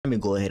me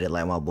go ahead and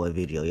like my boy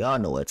video. Y'all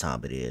know what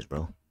time it is,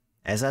 bro.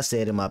 As I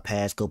said in my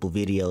past couple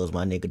videos,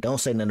 my nigga, don't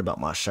say nothing about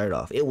my shirt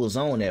off. It was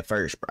on at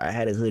first, bro. I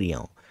had a hoodie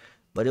on.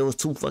 But it was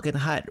too fucking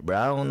hot, bro.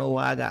 I don't know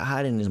why I got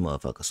hot in this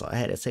motherfucker, so I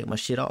had to take my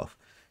shit off.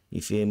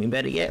 You feel me?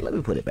 Better yet, let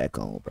me put it back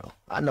on, bro.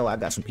 I know I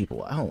got some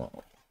people. Hold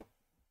on.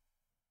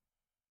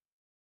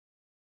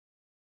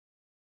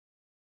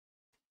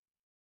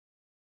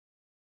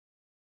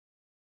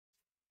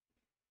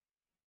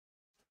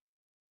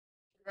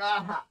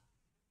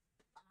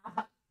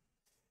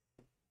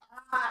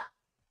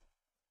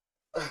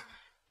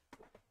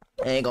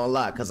 I ain't gonna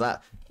lie, cause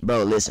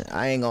bro, listen,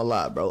 I ain't gonna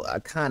lie, bro. I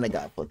kinda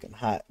got fucking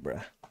hot, bro.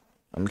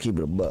 I'm gonna keep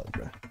it a buck,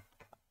 bro.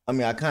 I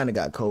mean, I kinda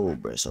got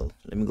cold, bro. So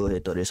let me go ahead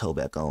and throw this hoe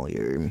back on. You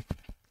hear me?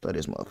 Throw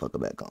this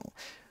motherfucker back on.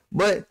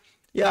 But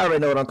y'all already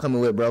know what I'm coming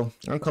with, bro.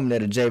 I'm coming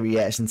at a J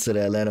reaction to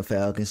the Atlanta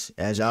Falcons.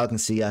 As y'all can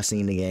see, I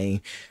seen the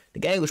game. The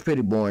game was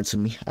pretty boring to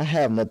me. I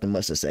have nothing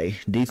much to say.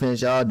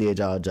 Defense, y'all did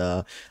y'all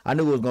job. I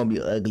knew it was gonna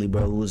be ugly,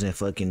 bro. It was in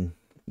fucking,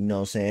 you know what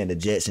I'm saying, the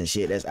Jets and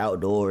shit. That's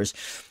outdoors.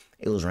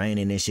 It was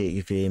raining and shit,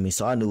 you feel me?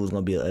 So I knew it was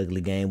gonna be an ugly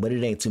game, but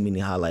it ain't too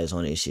many highlights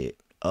on this shit.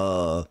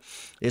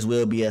 This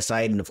will be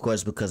exciting, of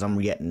course, because I'm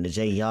reacting to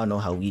Jay. Y'all know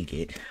how we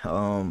get.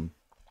 Other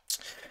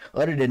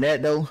than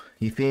that, though,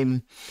 you feel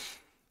me?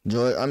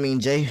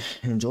 Jay,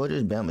 enjoy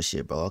this Bama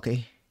shit, bro,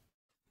 okay?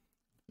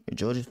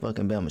 Enjoy this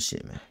fucking Bama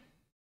shit, man.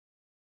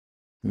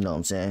 You know what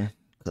I'm saying?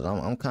 Because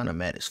I'm kind of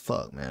mad as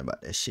fuck, man,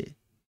 about that shit.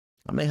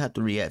 I may have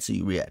to react to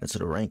you reacting to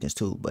the rankings,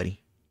 too,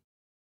 buddy.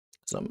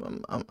 So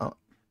I'm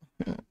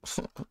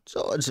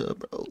Georgia,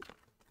 bro.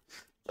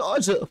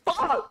 Georgia,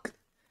 fuck!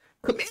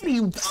 Committee,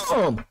 you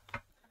dumb!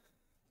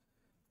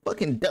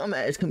 Fucking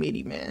dumbass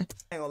committee, man.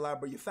 I ain't gonna lie,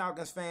 bro. You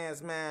Falcons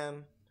fans,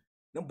 man.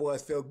 Them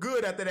boys felt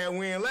good after that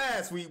win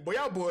last week. Boy,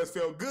 y'all boys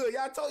felt good.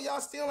 Y'all told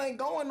y'all still ain't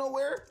going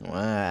nowhere. Well,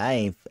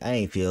 I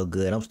ain't feel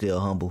good. I'm still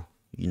humble,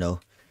 you know.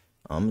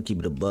 I'm gonna keep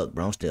it a buck,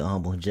 bro. I'm still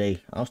humble.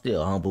 Jay, I'm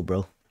still humble,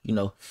 bro. You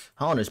know,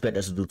 I don't expect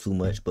us to do too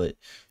much, but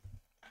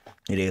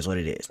it is what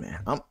it is,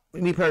 man.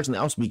 Me personally,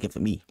 I'm speaking for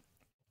me.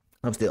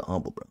 I'm still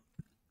humble, bro.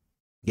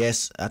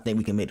 Yes, I think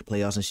we can make the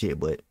playoffs and shit,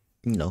 but,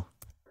 you know.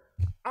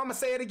 I'm gonna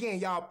say it again.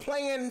 Y'all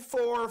playing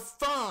for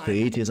fun. To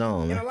each his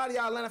own, man. And a lot of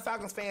y'all Atlanta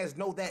Falcons fans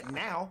know that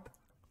now.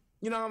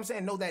 You know what I'm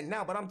saying? Know that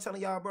now. But I'm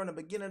telling y'all, bro, in the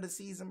beginning of the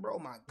season, bro,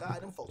 my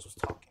God, them folks was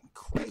talking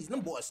crazy.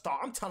 Them boys start.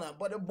 I'm telling you,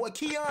 but the boy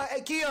Keon,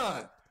 hey,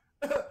 Keon.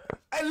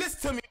 Hey,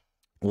 listen to me.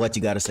 What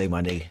you gotta say,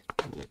 my nigga?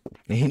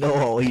 He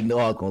know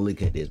I'm gonna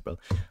look at this, bro.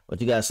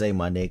 What you gotta say,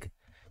 my nigga?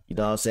 You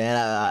know what I'm saying?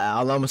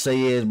 All I'm gonna say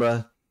is,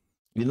 bro,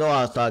 you know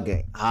I was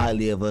talking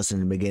highly of us in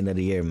the beginning of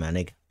the year, my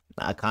nigga.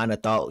 I kind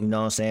of thought, you know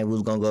what I'm saying, we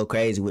was gonna go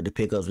crazy with the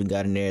pickups we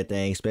got and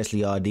everything,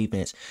 especially our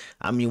defense.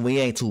 I mean, we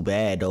ain't too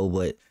bad, though,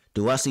 but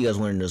do I see us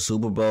winning the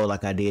Super Bowl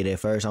like I did at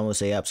first? I'm gonna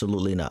say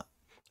absolutely not.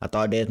 I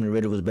thought Desmond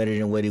Ridder was better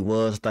than what he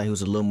was. I thought he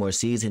was a little more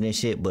seasoned and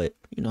shit, but,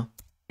 you know.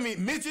 I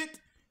mean, midget.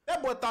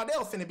 That boy thought they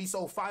was finna be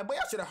so fine. Boy,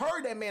 I should have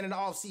heard that man in the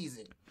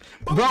offseason.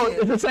 Bro,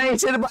 it's the same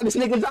shit about this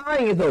nigga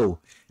dying, though.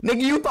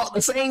 Nigga, you thought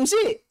the same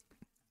shit.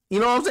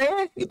 You know what I'm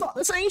saying? You thought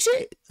the same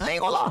shit. I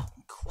ain't gonna lie.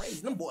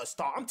 Crazy. Them boys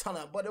start. I'm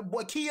telling you, but the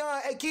boy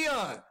Keon, hey,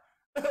 Keon.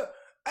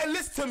 Hey,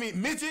 listen to me,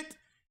 midget.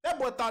 That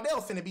boy thought they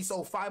was finna be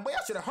so fine. Boy,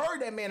 I should have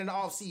heard that man in the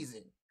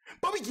offseason.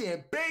 But we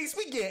getting base,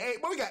 we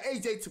got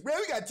AJ Terrell,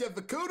 we got Jeff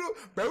Okuda,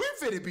 bro, we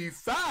finna be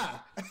fine.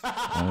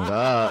 Oh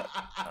God,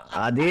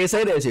 I did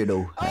say that shit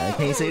though. I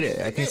can't say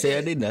that. I can't say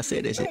I didn't. I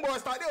said that shit. Them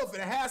boys thought they was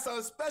finna have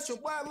something special.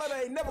 Boy,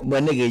 I ain't never.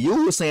 But nigga,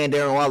 you was saying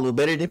Darren Waller was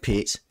better than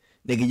Pitts.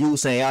 Nigga, you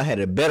was saying y'all had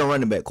a better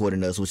running back core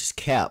than us, which is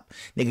Cap.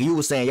 Nigga, you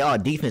was saying y'all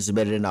defense is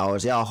better than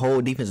ours. Y'all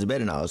whole defense is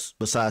better than ours,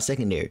 besides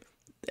secondary.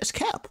 That's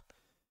Cap.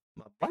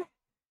 My boy,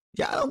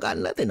 y'all don't got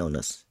nothing on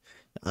us.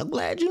 I'm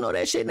glad you know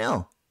that shit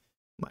now.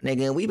 My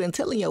nigga, we been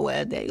telling your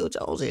ass Daniel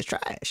Jones is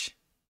trash.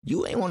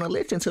 You ain't want to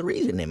listen to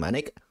reasoning, my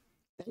nigga.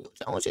 Daniel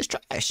Jones is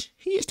trash.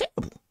 He is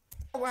terrible.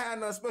 Y'all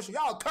had nothing special.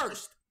 Y'all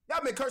cursed.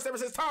 Y'all been cursed ever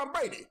since Tom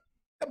Brady.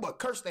 That boy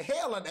cursed the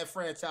hell out of that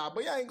franchise,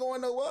 but y'all ain't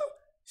going nowhere.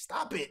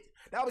 Stop it.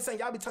 Y'all be saying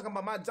y'all be talking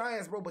about my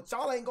Giants, bro, but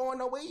y'all ain't going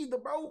nowhere either,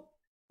 bro.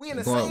 We in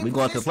the same. We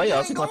going to the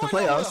playoffs. We going to the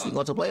playoffs. We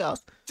going to the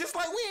playoffs. Just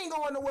like we ain't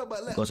going nowhere,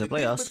 but look, going to the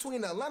playoffs.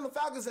 Between the Atlanta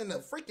Falcons and the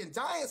freaking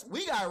Giants,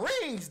 we got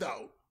rings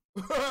though.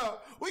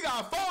 We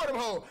got 4 of them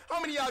hoes. How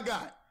many y'all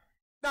got?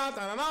 Da,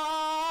 da, da,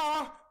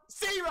 da,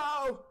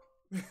 0.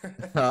 Them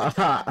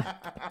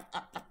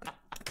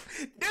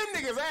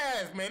niggas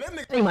ass, man. Them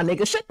niggas. Hey, my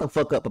nigga, shut the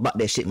fuck up about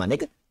that shit, my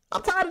nigga.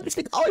 I'm tired of this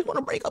nigga always want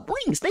to break up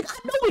rings. Nigga, I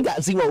know we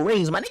got 0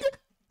 rings, my nigga.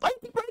 Why you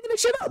keep breaking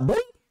this shit up, boy?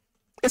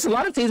 It's a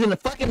lot of teams in the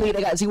fucking league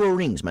that got 0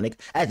 rings, my nigga.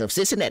 As of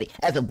Cincinnati,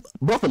 as of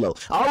Buffalo,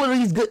 all of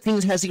these good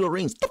teams have 0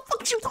 rings. What the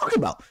fuck is you talking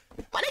about,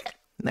 my nigga?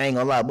 I ain't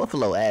gonna lie,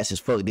 Buffalo ass is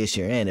fuck this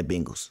year and the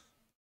Bengals.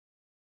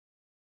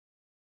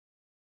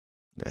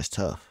 That's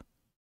tough.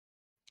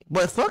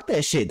 But fuck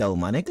that shit though,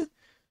 my nigga.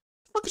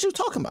 What is you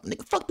talking about,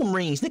 nigga? Fuck them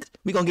rings, nigga.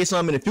 We gonna get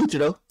some in the future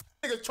though.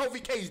 Nigga,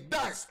 trophy case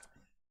dust.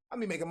 I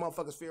be making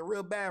motherfuckers feel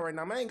real bad right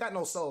now, man. I ain't got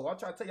no soul. I'll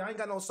try to tell you, I ain't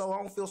got no soul. I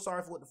don't feel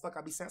sorry for what the fuck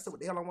I be saying. I say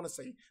what the hell I want to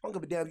say. I don't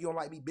give a damn if you don't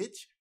like me,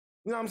 bitch.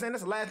 You know what I'm saying?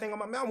 That's the last thing on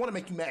my mind. I want to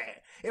make you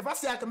mad. If I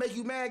say I can make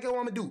you mad, guess what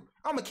I'm going to do?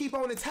 I'm going to keep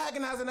on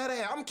antagonizing that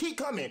ass. I'm going to keep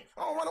coming.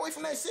 I don't run away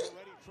from that shit.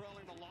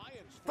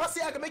 If I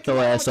say I can make you Shut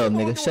your mad, ass up,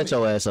 nigga. Shut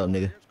your ass up,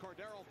 nigga.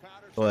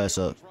 Your ass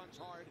up.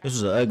 This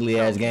was an ugly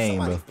ass game,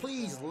 somebody bro.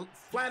 Please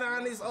flat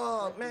on this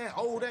man,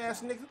 old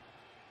ass nigga.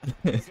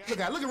 Look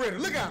at Ritter.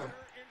 Look at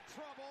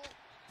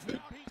him.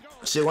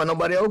 Shit, wasn't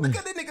nobody open. Look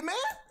at that nigga, man.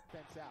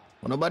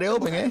 Wasn't nobody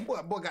open, eh? Boy,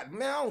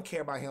 man, I don't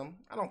care about him.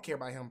 I don't care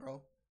about him,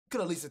 bro.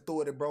 Could at least have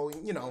threw it, bro.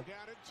 You know.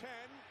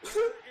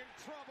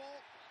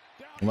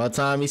 By the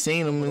time he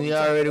seen him, he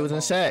already was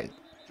in sack.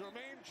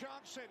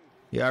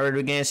 He already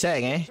was getting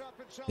sack, eh?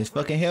 His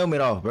fucking helmet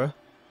off, bro.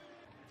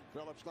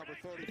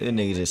 This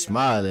nigga just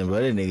smiling, bro.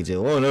 This nigga just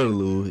want to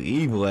lose.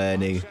 Evil ass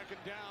nigga.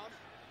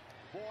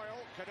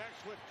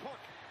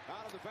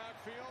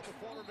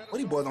 Well,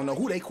 these boys don't know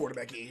who their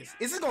quarterback is.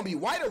 Is it gonna be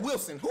White or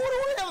Wilson? Who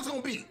the hell is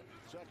gonna be?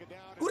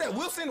 Who that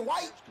Wilson?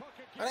 White?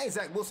 That ain't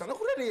Zach Wilson. I know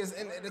who that is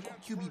in the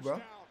QB,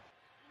 bro.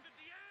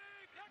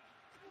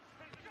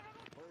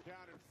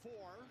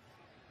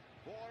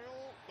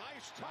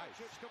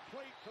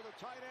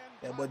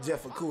 That boy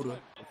Jeff Okuda.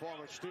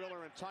 Former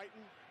Steeler and Titan.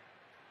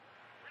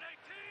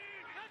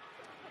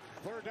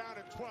 3rd down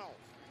and 12.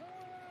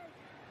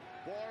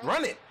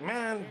 Run it,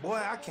 man. Boy,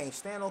 I can't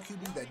stand on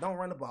QB that don't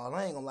run the ball.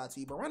 I ain't gonna lie to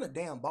you, but run a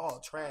damn ball,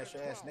 trash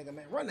ass nigga,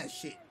 man. Run that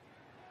shit.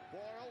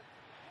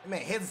 Man,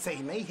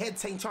 hesitating, man. He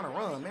hesitating trying to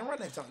run, man. Run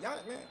that junk, y'all,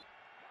 man.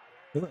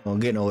 You don't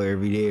get nowhere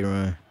every day to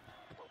run.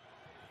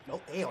 No,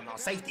 hell no,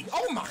 safety.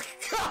 Oh my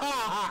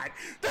God,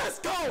 let's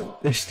go.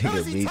 This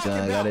nigga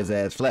B-John got his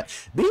ass flat.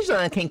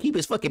 B-John can't keep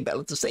his fucking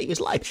balance to save his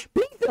life.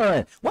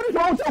 B-John, what is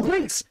wrong with your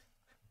cleats?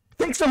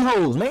 Fix some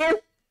hoes, man.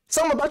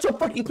 Something about your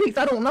fucking cleats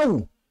I don't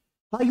know.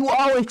 How you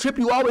always trip,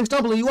 you always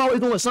stumble, you always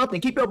doing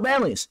something. Keep your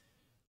balance.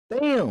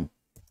 Damn.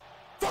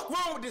 Fuck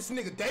wrong with this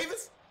nigga,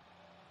 Davis?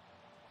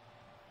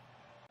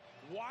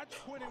 Watch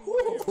Quinn and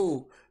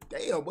Ooh,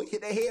 damn, boy,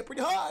 hit that head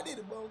pretty hard, didn't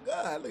it, bro?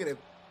 God, look at him.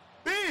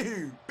 Big,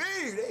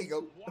 there you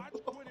go. Watch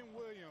Quinn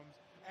Williams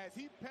as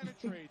he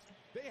penetrates.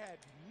 They had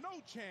no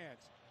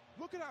chance.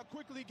 Look at how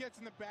quickly he gets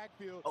in the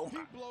backfield. Oh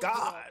my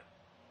God.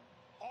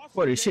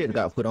 What this shit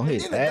got put on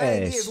his And the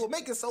thing ass. is, what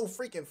make it so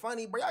freaking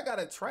funny, bro, y'all got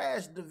a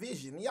trash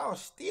division. Y'all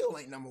still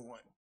ain't number one.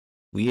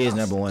 We is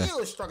number one.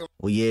 Still struggling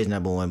We is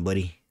number one,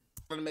 buddy.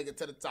 to make it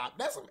to the top.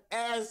 That's some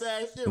ass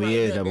shit. We right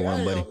is there, number man.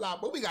 one, I buddy. ain't gonna lie,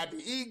 but we got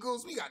the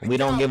Eagles. We got the We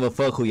don't give a Cowboys.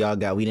 fuck who y'all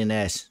got. We didn't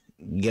ask.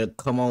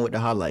 Come on with the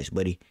highlights,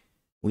 buddy.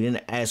 We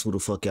didn't ask who the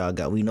fuck y'all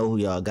got. We know who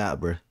y'all got,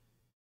 bro.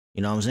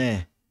 You know what I'm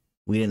saying?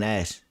 We didn't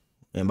ask.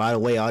 And by the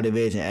way, our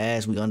division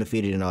ass, we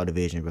undefeated in our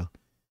division, bro.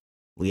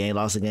 We ain't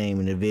lost a game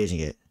in the division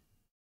yet.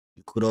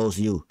 Kudos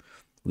to you.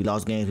 We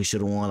lost games we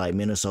should have won, like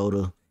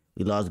Minnesota.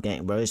 We lost a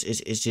game, bro. It's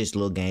just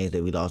little games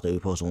that we lost that we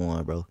supposed to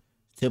won, bro.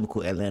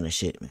 Typical Atlanta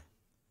shit, man.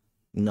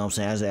 You know what I'm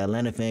saying? As an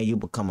Atlanta fan, you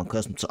become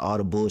accustomed to all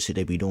the bullshit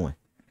they be doing.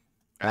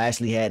 I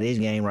actually had this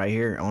game right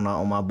here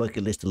on my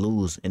bucket list to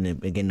lose in the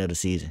beginning of the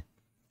season.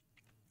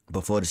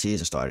 Before the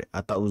season started,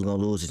 I thought we was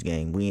gonna lose this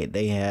game.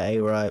 They had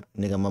A-Rod,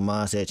 nigga. My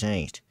mindset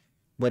changed,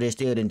 but it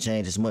still didn't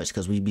change as much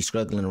because we be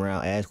struggling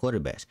around as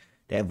quarterbacks.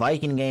 That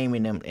Viking game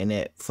and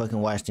that fucking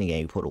Washington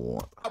game, we put a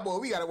one. Oh, boy,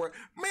 we gotta work.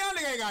 Man, y'all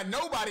nigga ain't got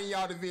nobody in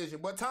y'all division,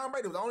 but Tom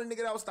Brady was the only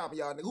nigga that was stopping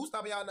y'all. Nigga, who's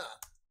stopping y'all now?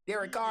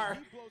 Derek Carr.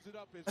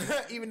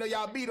 Even though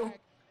y'all beat him.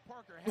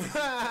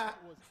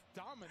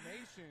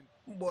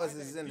 Boys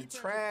is in the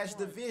trash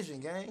division,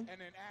 gang.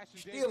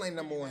 Still ain't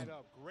number one.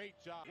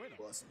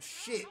 Boy, some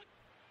shit.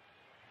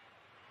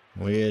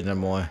 We is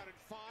number one.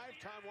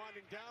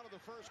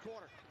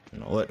 You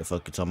know what the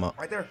fuck you talking about?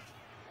 Right there.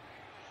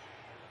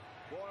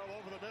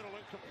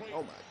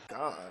 Oh my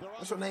God.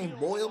 What's your name,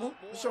 Boyle?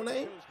 What's your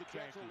name?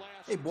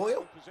 Hey,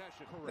 Boyle.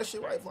 That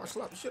shit right before I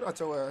slap the shit out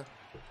your ass.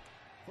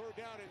 3rd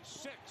down and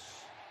 6.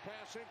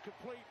 Pass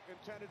incomplete,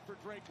 intended for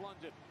Drake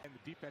London. And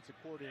the defensive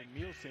coordinator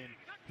Nielsen,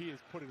 he has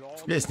put it all.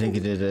 This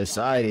nigga just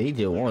decided he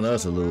just want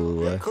us to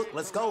lose, boy. Cook,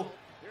 let's go.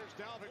 Here's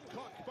Dalvin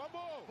Cook. Ball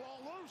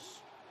loose.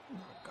 Oh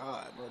my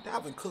God, bro.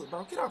 Dalvin Cook,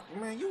 bro. Get off,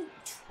 man. You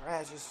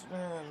trash as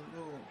man.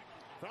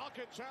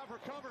 Falcons have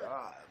recovered.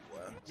 God, boy.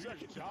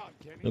 Second job,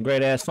 Kenny. A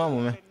great ass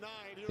fumble, man.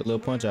 Good little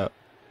punch out.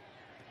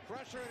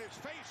 Pressure in his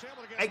face,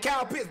 able to get Hey,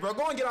 Kyle Pitts, bro.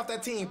 Go and get off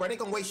that team, bro. They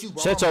gonna waste you,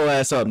 bro. Shut your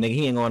ass up, nigga.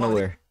 He ain't going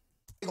nowhere,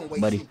 They gonna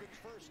waste buddy. you.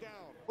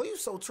 Boy, you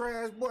so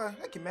trash, boy.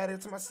 I get mad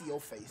every time I see your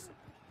face.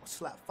 I'll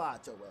slap fire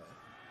at your ass.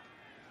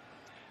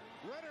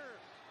 Ritter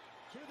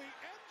to the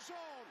end zone.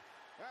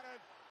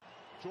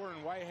 And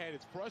Jordan Whitehead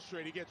is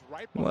frustrated. He gets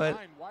right What?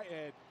 behind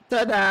Whitehead.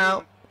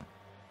 Touchdown.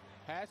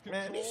 Has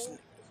Man, this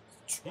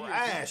control.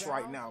 trash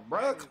right now,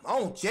 bro. Come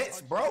on,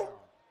 Jets, bro.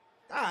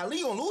 God,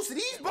 you gonna lose to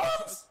these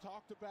bums?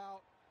 Talked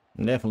about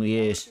Definitely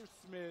is. Arthur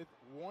Smith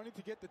wanting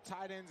to get the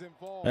tight ends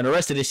involved. And the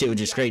rest of this shit was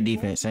just straight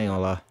defense. I ain't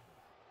gonna lie.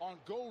 On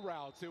go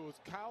routes, it was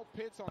Kyle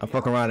Pitts on I the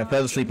fuck around and outside.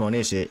 fell asleep on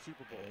this shit.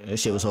 This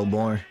shit was so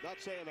boring. Not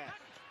saying that.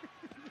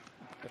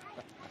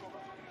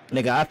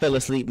 Nigga, I fell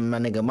asleep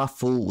and my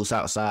food was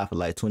outside for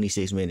like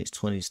 26 minutes,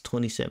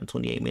 27,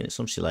 28 minutes,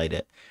 some shit like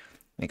that.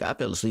 Nigga, I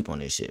fell asleep on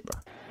this shit,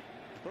 bro.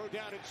 3rd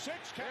down and 6.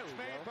 Catch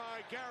made by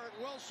Garrett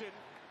Wilson.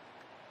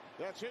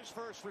 That's his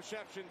first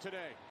reception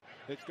today.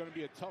 It's going to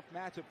be a tough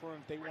matchup for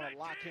him if they want to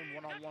lock him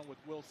one-on-one with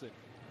Wilson.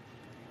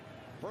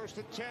 First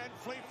and 10,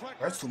 Flea Flicker.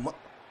 That's too much.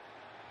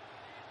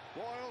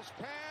 Boyles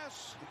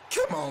pass.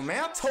 Come on,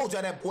 man. I told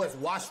y'all that boy's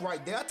washed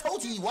right there. I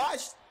told you he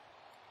washed.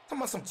 Talking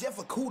about some Jeff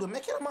Okuda,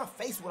 man. Get out of my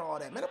face with all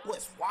that, man. That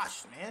boy's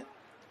washed, man.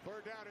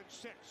 Third down and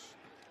 6.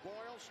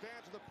 Boyles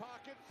stands in the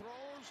pocket,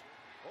 throws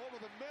over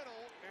the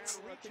middle, and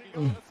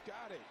reaching just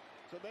got it.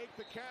 To make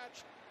the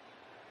catch,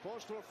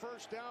 close to a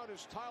first down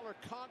is Tyler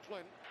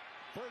Conklin.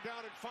 Third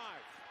down and 5.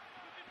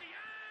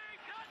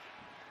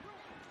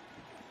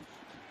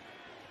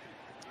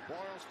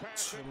 Boyles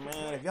pass.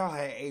 Man, if y'all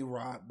had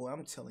A-Rod, boy,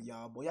 I'm telling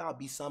y'all, boy, y'all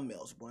be something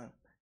else, boy.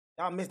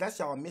 Y'all miss, that's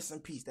y'all missing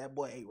piece, that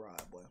boy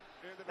A-Rod, boy.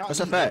 That's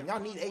a fact. Y'all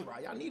need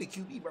A-Rod. Y'all need a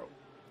QB, bro.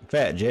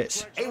 Fat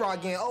Jets.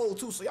 A-Rod getting old,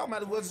 too, so y'all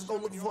might as well just go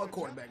looking for a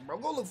quarterback, bro.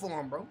 Go look for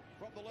him, bro.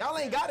 Y'all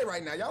ain't got it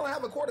right now. Y'all don't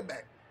have a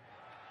quarterback.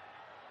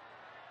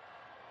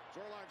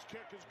 Zerline's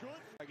kick is good.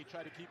 Like he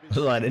tried to keep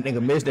Look like that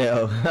nigga missed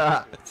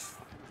that.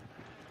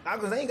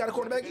 Because they ain't got a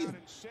quarterback either.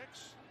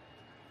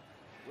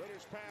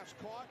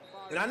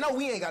 And I know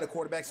we ain't got a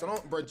quarterback, so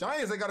don't, bro.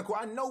 Giants ain't got a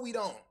quarterback. I know we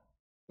don't.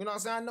 You know what I'm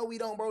saying? I know we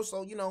don't, bro.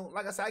 So, you know,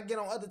 like I said, I get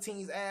on other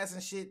teams' ass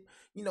and shit.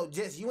 You know,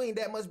 Jets, you ain't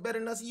that much better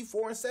than us. You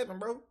 4-7,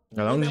 bro. As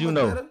long as you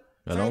know.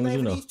 As long as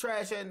you know. These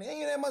trash ass, ain't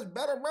that much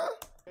better, bro.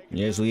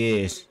 Yes, we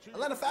is.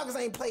 Atlanta Falcons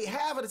ain't played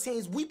half of the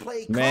teams we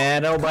played.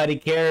 Man, nobody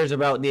cares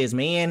about this,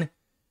 man.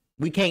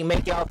 We can't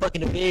make y'all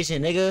fucking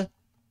division, nigga.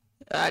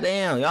 God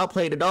damn, y'all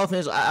played the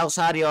Dolphins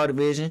outside of y'all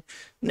division.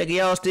 Nigga,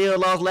 y'all still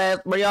lost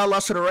last, but y'all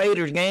lost to the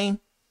Raiders game.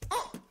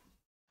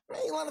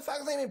 Man, Atlanta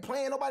Falcons ain't been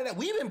playing nobody that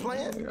we've been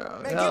playing.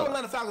 Man, give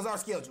Atlanta Falcons our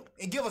schedule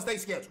and give us their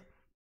schedule.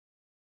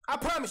 I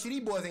promise you,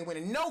 these boys ain't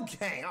winning no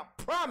game. I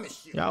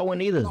promise you. Y'all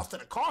win either. Lost to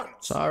the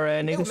Cardinals.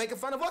 Sorry, They were niggas. making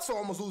fun of us for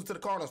almost losing to the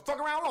Cardinals. Fuck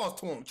around, lost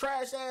to them.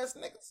 Trash ass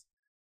niggas.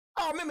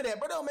 I remember that,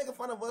 bro. They were making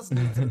fun of us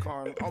losing to the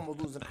Cardinals, almost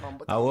losing to the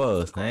Cardinals. I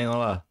was. I ain't gonna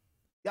lie.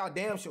 Y'all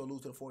damn sure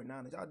lose to the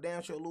 49ers. Y'all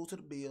damn sure lose to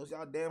the Bills.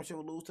 Y'all damn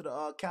sure lose to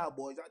the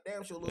Cowboys. Y'all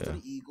damn sure lose to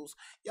the Eagles.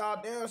 Y'all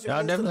damn sure Y'all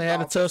lose definitely to the had a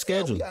Dolphins. tough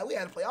schedule. Yeah, we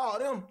had to play all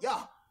of them.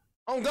 Yeah.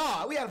 On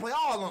God, we had to play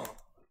all of them.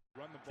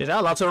 Shit,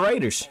 y'all lost to the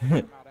Raiders.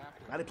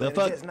 Now they play the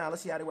fuck? Jets now.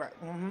 Let's see how they work.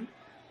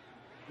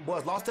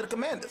 Boys lost to the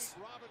Commanders.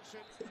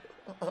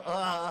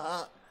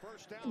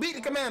 Beat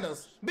the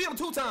Commanders. Beat them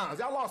 2 times.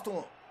 Y'all lost to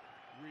them.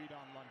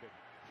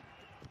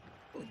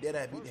 Who did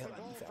that beat the hell out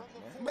of you, Falcons,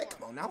 man? Man,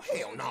 come on now.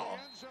 Hell no.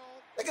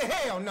 Nigga,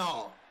 hell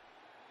no.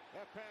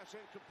 That pass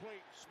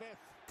incomplete. Smith.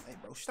 Hey,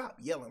 bro, stop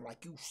yelling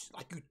like you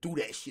do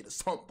that shit or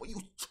something. Boy,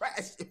 you trash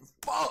as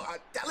fuck. I'm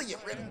telling you,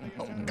 really.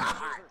 Oh,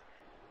 God.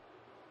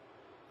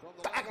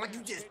 Stop acting like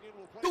you just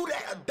do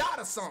that or die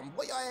or something.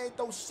 Boy, y'all ain't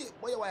throw shit.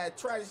 Boy, your ass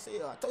trash as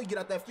hell. I told you get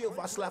out that field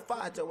before I slap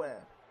fire at your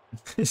ass.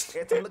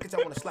 Every time I look at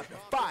y'all, I want to slap the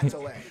fire at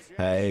your ass.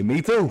 Hey,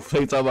 me too. What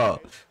you talking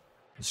about?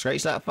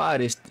 Straight shot fire.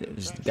 This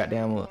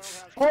goddamn. Oh,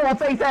 I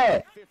face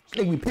that.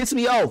 Nigga, be pissing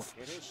me off.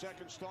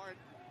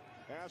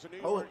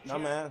 Oh, no,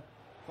 man.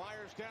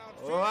 Fires down.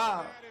 Oh,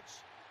 wow. It's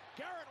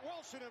Garrett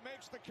Wilson who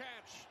makes the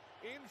catch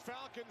in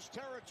Falcons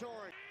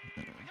territory.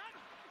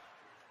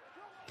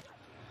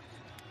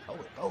 Oh,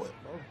 bro.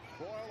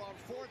 Boyle on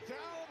 4th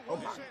down. Oh,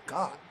 my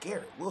God.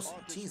 Garrett Wilson.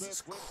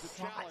 Jesus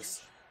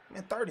Christ.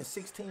 Man, 3rd and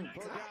 16. God.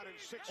 Third down and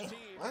 16. Damn,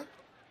 what?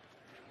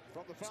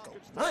 From the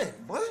Falcons. Nothing,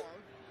 what?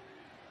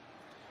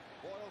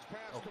 Boyle's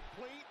pass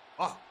complete.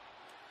 Oh.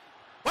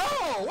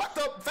 Oh, what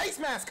the face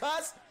mask,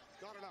 cuz?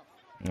 Not enough.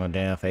 Oh,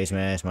 damn, face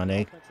mask, my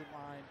nigga. Offensive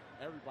line,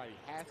 everybody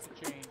has to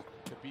change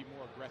to be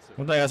more aggressive.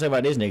 One thing I say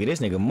about this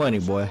nigga money,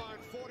 boy.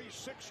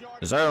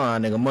 This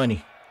Zerline nigga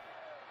money.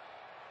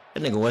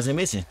 That nigga wasn't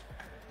missing.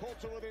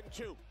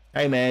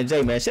 Hey man,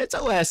 Jay man, shut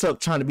your ass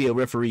up trying to be a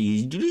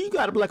referee. Do you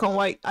got a black on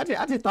white? I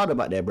just thought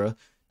about that, bro.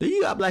 Do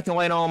you got black and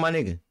white on, my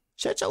nigga?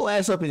 Shut your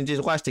ass up and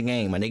just watch the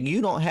game, my nigga. You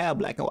don't have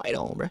black and white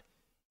on, bro. I'm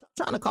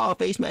trying to call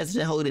face masks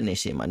and holding this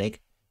shit, my nigga.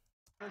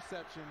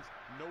 Interceptions,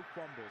 no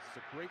fumbles. It's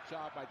a great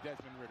job by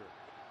Desmond Ritter.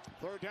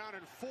 3rd down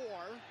and 4.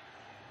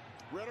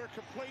 Ritter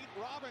complete.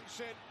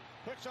 Robinson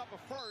picks up a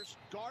first.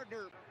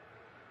 Gardner.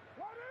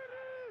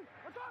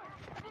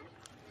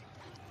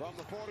 From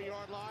the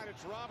 40-yard line,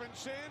 it's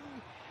Robinson.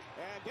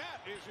 And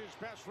that is his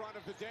best run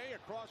of the day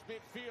across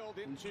midfield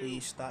into.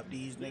 Please stop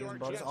these niggas,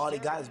 bro. That's all they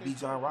got is B.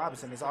 John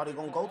Robinson. That's all they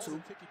gonna go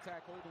to.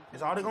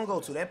 That's all they gonna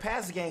go to. That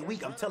passing game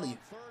weak, I'm telling you.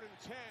 3rd and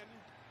 10.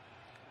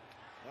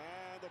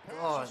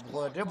 God,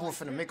 boy, that boy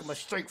finna make a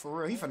mistake for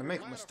real. He finna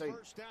make a mistake.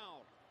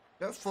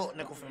 That fuck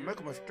nigga finna make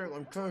a mistake,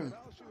 I'm telling you.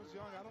 Well, she was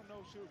young. I don't know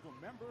if she would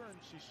remember, and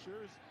she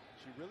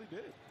really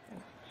did.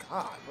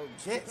 God, bro,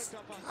 Jets.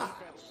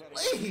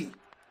 Golly.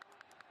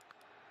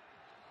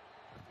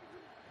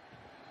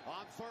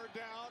 On 3rd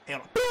down.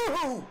 And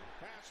boo!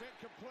 Pass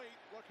incomplete.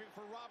 Looking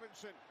for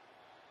Robinson.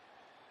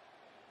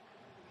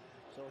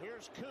 So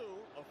here's Koo,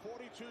 a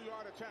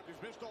 42-yard attempt.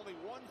 He's missed only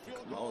 1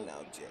 field goal. Come on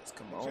now, Jets.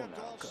 Come on Attempt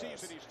now, all cuz.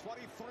 season. He's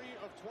 23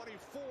 of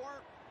 24.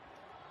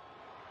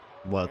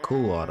 Boy,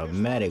 cool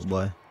automatic,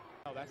 boy.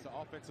 Oh, that's the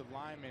offensive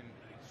lineman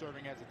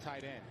serving as a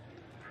tight end.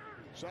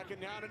 2nd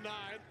down and 9.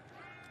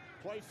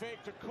 Play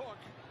fake to Cook.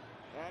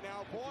 And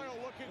now Boyle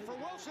looking for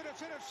Wilson.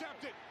 It's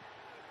intercepted.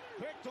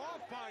 Picked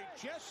off by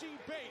Jesse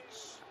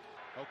Bates.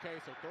 Okay,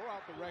 so throw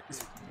out the record.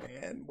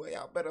 Man, boy,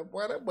 y'all better,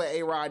 boy, that boy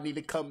A-Rod need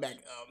to come back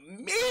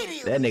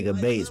immediately. That nigga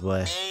Bates,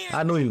 boy.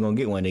 I knew he was gonna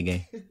get one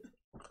again.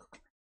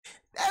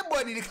 That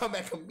boy need to come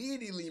back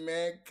immediately,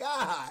 man.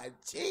 God,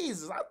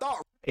 Jesus, I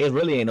thought. It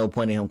really ain't no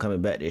point in him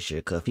coming back this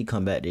year, cause if he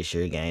come back this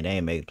year again, they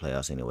ain't making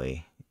playoffs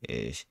anyway.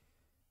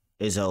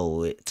 It's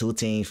over. Two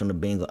teams from the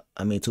Bengals.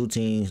 I mean, two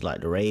teams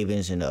like the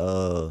Ravens and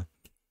the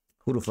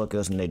who the fuck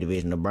else in their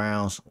division? The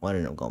Browns. One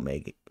of them gonna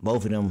make it.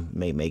 Both of them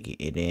may make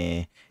it.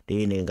 And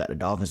then they got the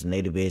Dolphins in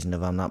their division,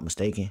 if I'm not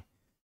mistaken.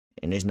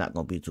 And it's not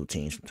gonna be two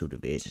teams from two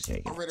divisions.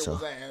 Ritter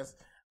was ass.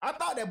 I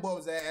thought that boy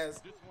was ass.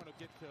 Just want to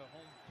get to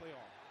home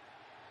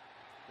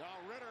playoff. Now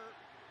Ritter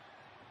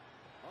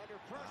under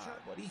pressure.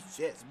 Boy, these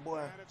Jets, boy.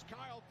 And it's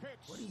Kyle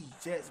Pitts. Boy, these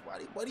Jets,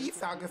 boy, these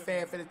Falcon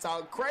fan finna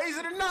talk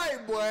crazy tonight,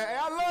 boy. Hey,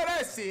 I love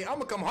that shit. I'm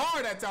gonna come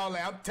hard at y'all,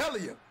 I'm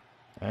telling you.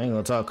 I ain't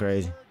gonna talk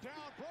crazy. Down,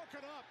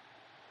 broken up.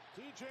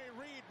 TJ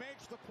Reed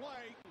makes the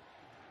play.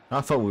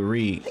 I fuck with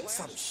Reed. Make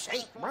some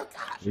shape, bro.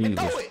 God, Reed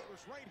throw was- it.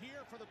 Right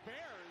here for the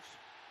Bears.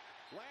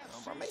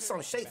 Last Bro, make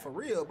season. some shape for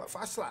real, but if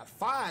I slide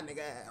 5,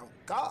 nigga, oh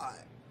God.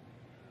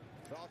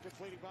 Falcons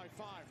leading by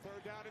 5.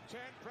 3rd down and 10.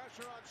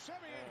 Pressure on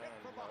Simeon. Hit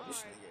from Bro,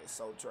 this behind. nigga is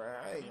so dry.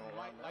 I ain't gonna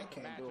lie, man. I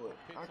can't do it.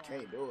 I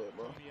can't do it,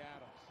 bro. Tony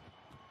Adams.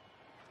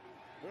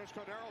 There's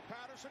Cordero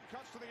Patterson.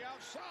 Cuts to the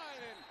outside.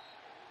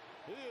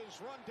 And he is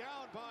run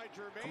down by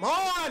Jermaine. Come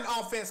on,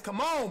 offense.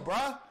 Come on,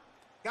 bro.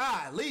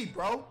 God, lead,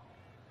 bro.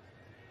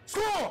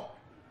 Score.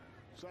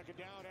 2nd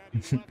down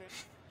and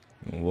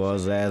 11.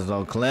 Boy's ass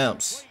on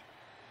clamps.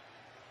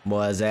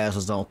 Boy's ass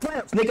was on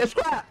clamps, nigga.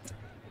 Scrap.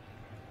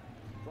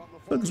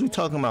 What is we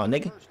talking about,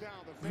 nigga? First down,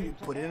 the You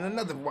put it in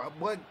another boy.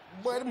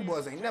 Boy, them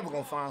boys ain't never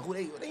gonna find who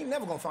they ain't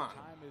never gonna find.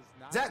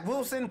 Zach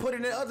Wilson put it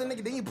in the other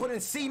nigga, then you put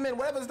in Seaman,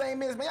 whatever his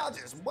name is, man. Y'all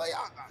just, boy,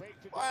 y'all,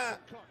 boy.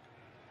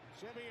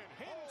 Simeon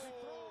hits and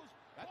throws.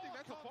 I think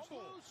that's a Ball comes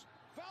fumble. loose.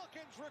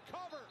 Falcons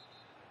recover.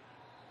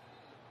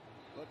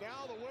 But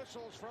now the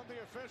whistles from the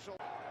official.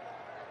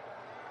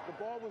 The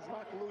ball was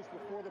knocked loose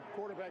before the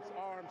quarterback's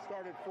arm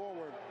started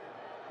forward.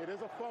 It is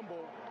a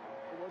fumble.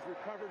 It was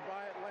recovered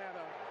by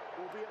Atlanta.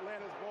 It will be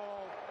Atlanta's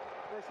ball.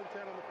 1st and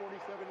 10 on the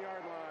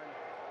 47-yard line.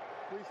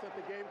 Please set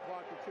the game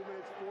clock to 2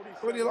 minutes 40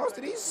 seconds. What, he lost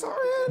to these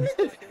sorry ass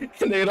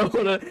niggas? Nigga don't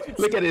wanna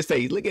look at his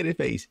face. Look at his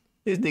face.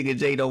 This nigga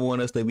Jay don't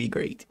want us to be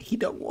great. He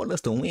don't want us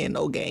to win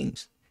no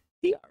games.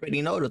 He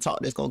already know the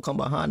talk that's gonna come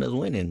behind us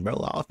winning, bro.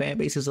 Our fan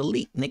base is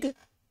elite, nigga.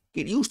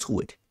 Get used to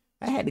it.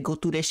 I had to go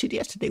through that shit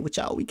yesterday with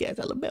y'all weak ass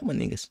Alabama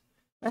niggas.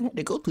 I had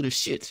to go through the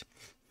shit.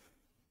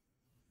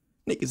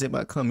 Niggas in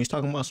my comments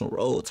talking about some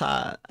roll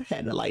tide. I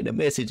had to like the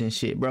message and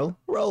shit, bro.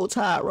 Roll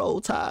tide, roll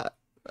tide.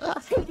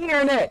 I hate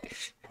hearing that.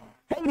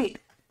 Hate it.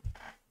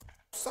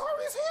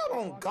 Sorry as hell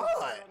on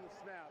God.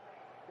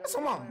 That's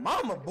on my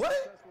mama, boy.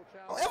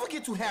 Don't ever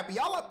get too happy.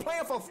 Y'all are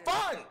playing for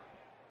fun.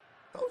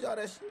 Told y'all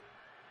that shit.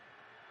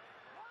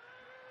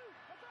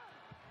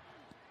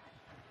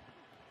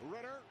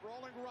 Ritter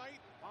rolling right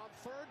on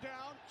 3rd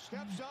down.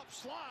 Steps up,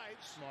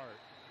 slides. Smart.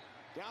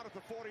 Down at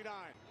the 49.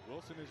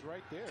 Wilson is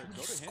right there.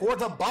 Go to him. Scored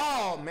the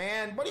ball,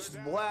 man. Boy, this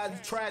boy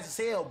is trash as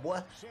hell,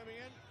 boy.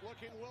 Simeon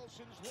looking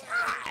Wilson's way.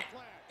 God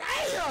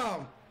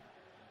damn.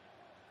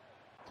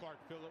 Clark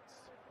Phillips.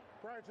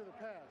 Prior to the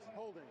pass,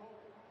 holding.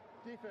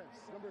 Defense,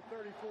 number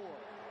 34.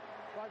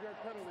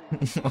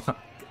 5-yard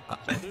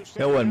penalty.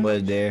 There wasn't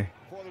much there.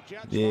 For the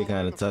Jets Yeah, following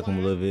kind the of tuck him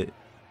a flag. little bit.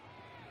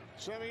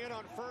 Simeon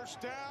on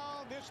 1st down.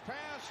 This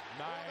pass on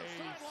the Nice.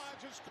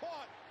 sidelines is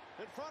caught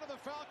in front of the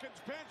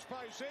Falcons bench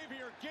by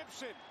Xavier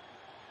Gibson.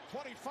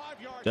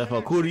 25-yard. Jeff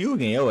Okuda, you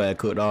getting your ass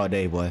cooked all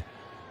day, boy.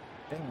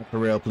 For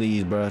real,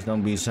 please, bro.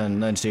 Don't be something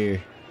nothing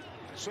serious.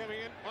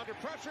 Simeon under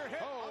pressure,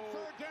 hit on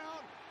 3rd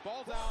down.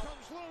 Ball's Ball out.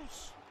 comes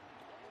loose.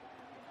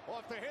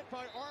 Off the hit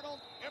by Arnold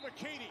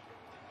Emekiti.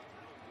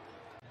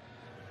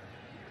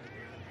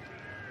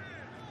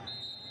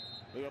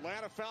 The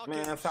Atlanta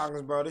Falcons. Man,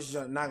 Falcons, bro, this is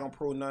just not gonna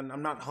prove nothing.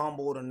 I'm not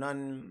humbled or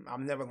nothing.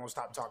 I'm never gonna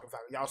stop talking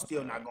Falcons. Y'all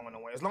still not going to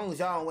win. As long as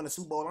y'all don't win the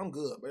Super Bowl, I'm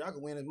good. But y'all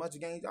can win as much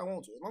games y'all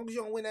want to. As long as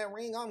you don't win that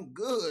ring, I'm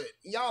good.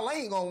 Y'all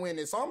ain't gonna win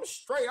it, so I'm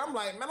straight. I'm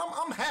like, man,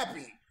 I'm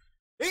happy.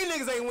 These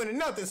niggas ain't winning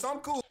nothing, so I'm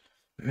cool.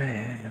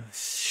 Man,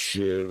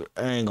 shit.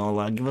 I ain't gonna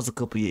lie. Give us a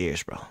couple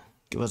years, bro.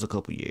 Give us a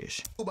couple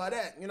years. Cool by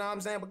that, you know what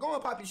I'm saying? But go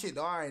and pop your shit,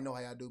 though. I already know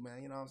how y'all do,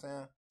 man. You know what I'm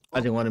saying?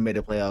 I just want to make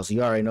the playoffs.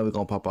 You already know we're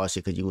gonna pop our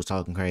shit because you was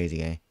talking crazy,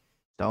 gang.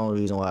 The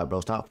only reason why,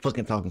 bro. Stop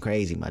fucking talking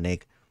crazy, my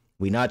nigga.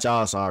 We not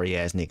y'all sorry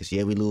ass niggas.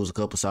 Yeah, we lose a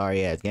couple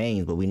sorry ass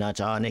games, but we not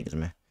y'all niggas,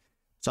 man.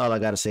 That's all I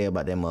gotta say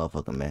about that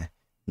motherfucker, man.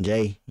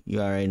 Jay, you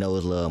already know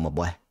it's love, my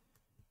boy.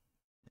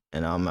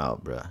 And I'm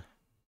out, bro.